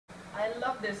I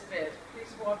love this bed.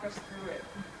 Please walk us through it.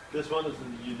 This one is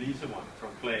the Ulizze one from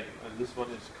Clei, and this one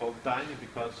is called dining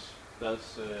because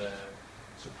there's a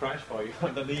surprise for you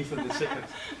underneath in the second.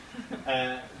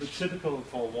 The typical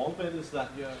for wall bed is that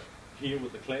you're here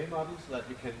with the Clei models, that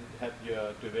you can have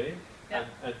your duvet and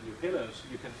your pillows.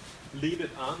 You can leave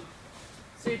it on.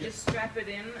 So you just strap it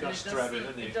in,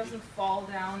 and it doesn't fall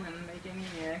down and make any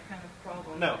kind of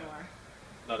problem anymore.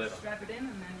 Not ever. Strap it in, and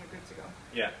then you're good to go.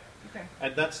 Yeah. Okay.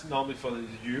 And that's normally for the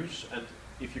use, and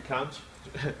if you count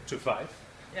to 5,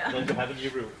 then you have a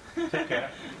new room. Take care.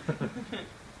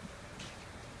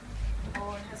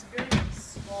 Oh, it has very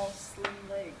small, slim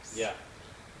legs. Yeah.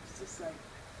 It's just like...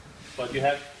 But you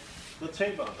have the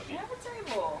table underneath. You have a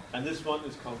table. And this one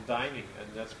is called dining,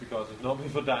 and that's because it's normally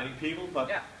for dining people, but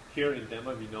here in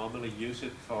Denmark we normally use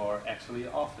it for actually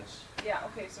office. Yeah,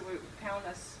 okay, so we count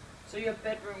as... So your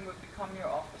bedroom would become your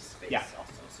office space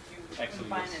also, so you would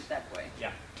combine it that way,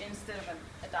 instead of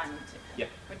a dining table. Yeah.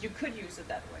 But you could use it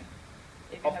that way,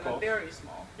 if you have a very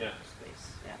small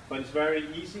space. Yeah. But it's very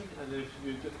easy, and if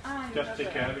you just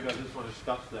take care because this one is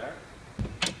stuck there.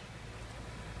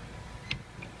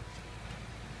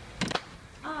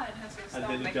 Ah, it has a stop and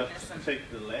then you mechanism. just take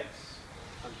the legs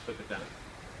and put it down.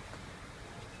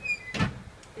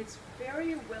 It's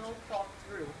very well thought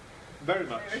through. Very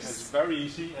much. It's very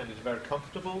easy and it's very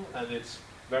comfortable, and it's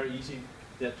very easy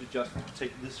that you just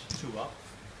take this two up.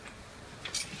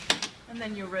 And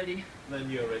then you're ready. Then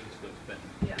you're ready to go to bed.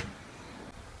 Yeah.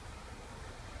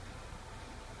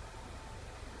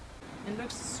 It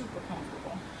looks super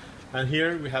comfortable. And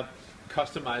here we have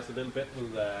customized a little bit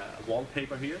with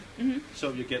wallpaper here,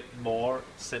 so you get more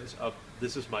sense of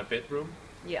this is my bedroom.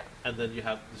 Yeah. And then you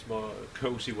have this more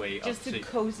cozy way just to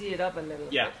cozy it up a little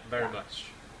bit. Yeah, very much.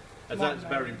 And that's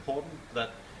very important,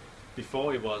 that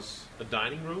before it was a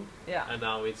dining room, and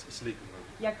now it's a sleeping room.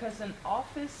 Yeah, because an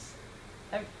office,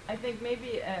 I think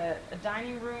maybe a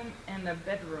dining room and a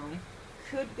bedroom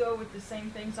could go with the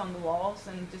same things on the walls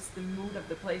and just the mood of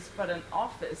the place, but an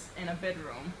office and a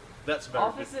bedroom. That's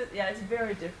very different. Yeah, it's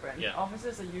very different. Yeah.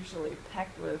 Offices are usually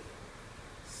packed with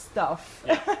stuff.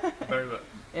 Yeah, very much.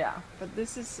 Yeah, but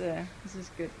this is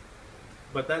good.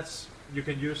 But you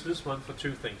can use this one for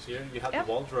two things here. You have the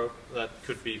wardrobe that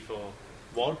could be for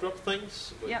wardrobe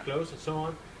things, with clothes and so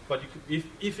on. But you could,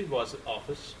 if it was an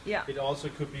office, it also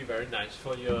could be very nice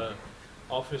for your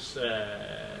office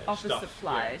stuff,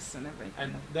 supplies and everything.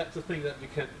 And that's the thing, that you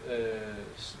can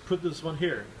put this one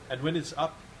here, and when it's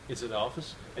up, it's an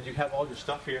office, and you have all your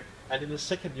stuff here. And in a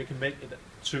second, you can make it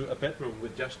to a bedroom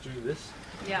with just doing this.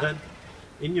 Yeah. Then,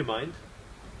 in your mind,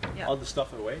 all the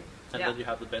stuff away, and then you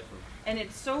have the bedroom. And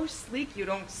it's so sleek, you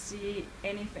don't see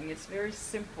anything. It's very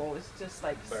simple. It's just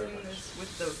like seeing this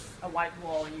with a white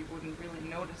wall, and you wouldn't really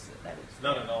notice it that it's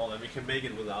not at all. And we can make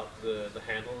it without the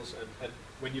handles. And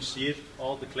when you see it,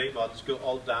 all the Clei models go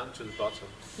all down to the bottom,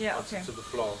 to the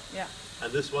floor. Yeah.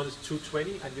 And this one is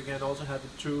 220, and you can also have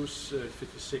it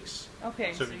 256.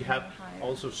 Okay. So you have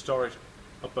also storage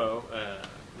above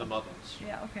the models.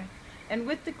 Yeah. Okay. And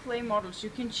with the Clei models,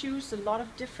 you can choose a lot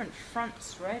of different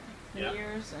fronts, right?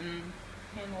 Mirrors and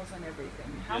panels and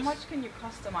everything. How much can you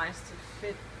customize to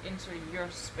fit into your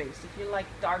space? If you like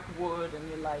dark wood and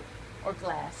you like, or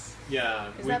glass.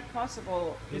 Yeah. Is that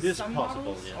possible with some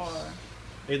models? Yes.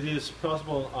 Or? It is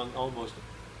possible on almost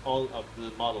all of the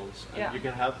models. And you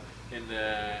can have in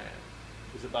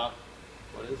it's about,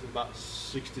 what is it, about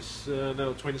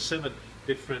 27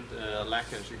 different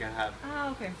lacquers you can have. Ah,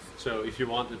 okay. So if you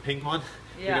want the pink one,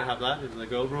 you can have that in the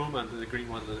gold room, and the green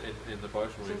one in the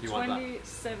boys room. So if you want that.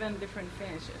 27 different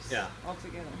finishes.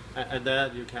 Altogether. And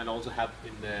then you can also have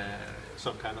in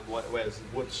some kind of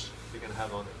woods you can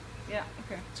have on it. Yeah.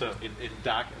 Okay. So in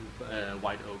dark and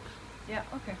white oak. Yeah.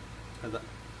 Okay. And that's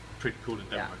pretty cool in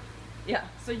Denmark. Yeah.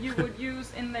 So you would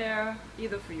use in there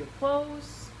either for your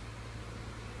clothes.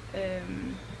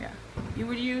 You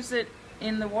would use it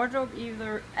in the wardrobe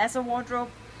either as a wardrobe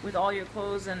with all your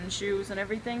clothes and shoes and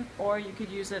everything, or you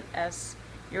could use it as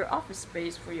your office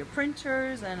space for your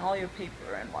printers and all your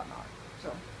paper and whatnot.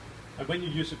 So. And when you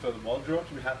use it for the wardrobes,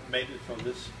 we have made it from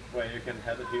this where you can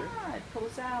have it here. Ah, it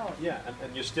pulls out. Yeah,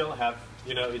 and you still have,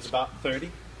 it's about 30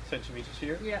 centimeters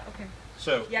here. Yeah, okay.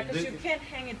 So yeah, because you can't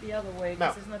hang it the other way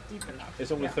because it's not deep enough.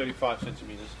 It's only 35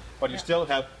 centimeters, but you still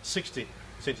have 60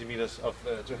 centimeters of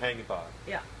to hang it by.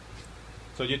 Yeah.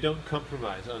 So you don't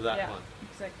compromise on that one.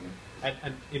 Exactly.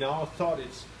 And in our thought,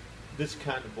 this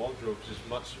kind of wardrobes is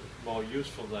much more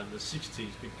useful than the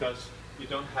 60s because you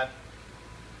don't have.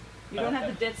 You don't have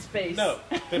the dead space. No,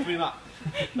 definitely not.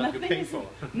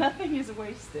 Nothing is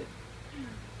wasted.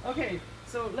 Okay,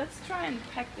 so let's try and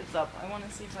pack this up. I want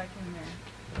to see if I can.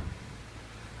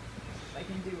 I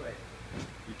can do it.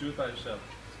 You do it by yourself.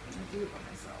 I do it by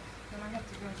myself. Then I have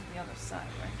to go to the other side,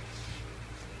 right?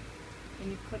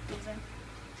 Can you clip these in?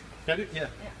 Can you? Yeah.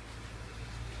 Yeah.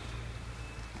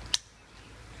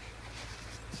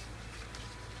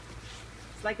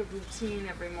 It's like a routine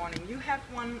every morning. You have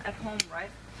one at home, right?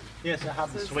 Yes, I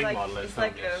have the it's swing like, model at It's home,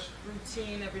 like yes. a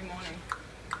routine every morning.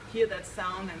 Hear that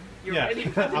sound and you're Yeah, ready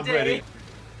for the I'm day. ready.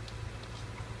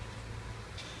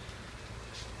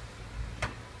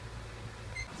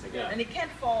 Yeah. And it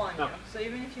can't fall on No. you. So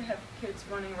even if you have kids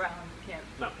running around, you can't.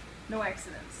 No. No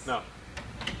accidents. No.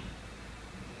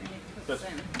 And you put this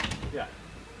in. Yeah.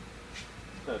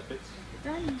 That fits.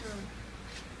 Dining room.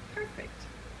 Perfect.